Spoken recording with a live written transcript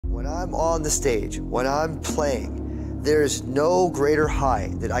When I'm on the stage, when I'm playing, there's no greater high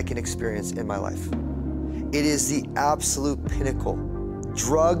that I can experience in my life. It is the absolute pinnacle.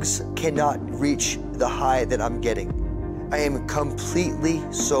 Drugs cannot reach the high that I'm getting. I am completely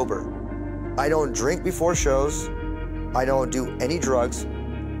sober. I don't drink before shows. I don't do any drugs.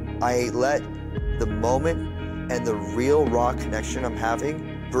 I let the moment and the real raw connection I'm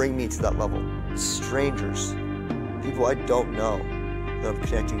having bring me to that level. Strangers, people I don't know that I'm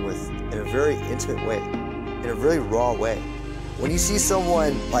connecting with in a very intimate way, in a very raw way. When you see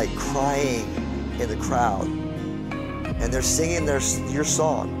someone like crying in the crowd and they're singing your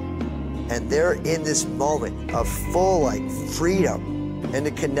song and they're in this moment of full freedom, and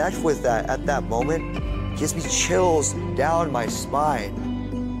to connect with that at that moment gives me chills down my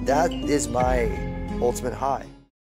spine. That is my ultimate high.